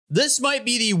This might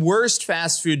be the worst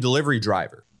fast food delivery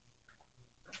driver.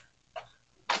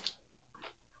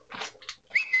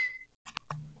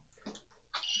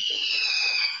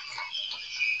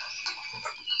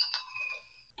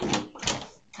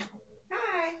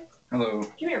 Hi. Hello.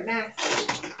 Come here, Max.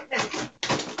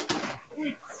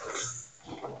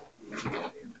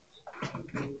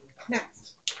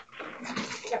 Next.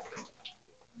 Yep.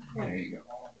 There you go.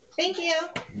 Thank you.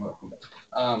 You're welcome.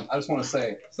 I just want to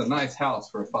say it's a nice house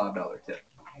for a $5 tip.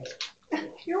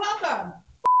 You're welcome.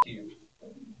 You.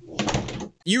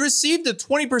 You received a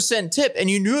 20% tip and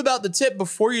you knew about the tip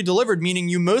before you delivered, meaning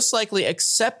you most likely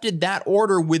accepted that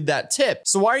order with that tip.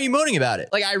 So why are you moaning about it?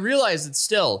 Like, I realize it's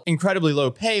still incredibly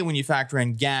low pay when you factor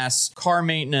in gas, car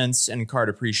maintenance, and car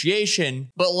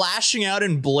depreciation, but lashing out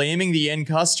and blaming the end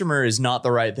customer is not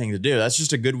the right thing to do. That's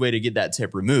just a good way to get that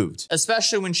tip removed,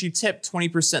 especially when she tipped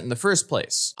 20% in the first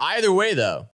place. Either way though,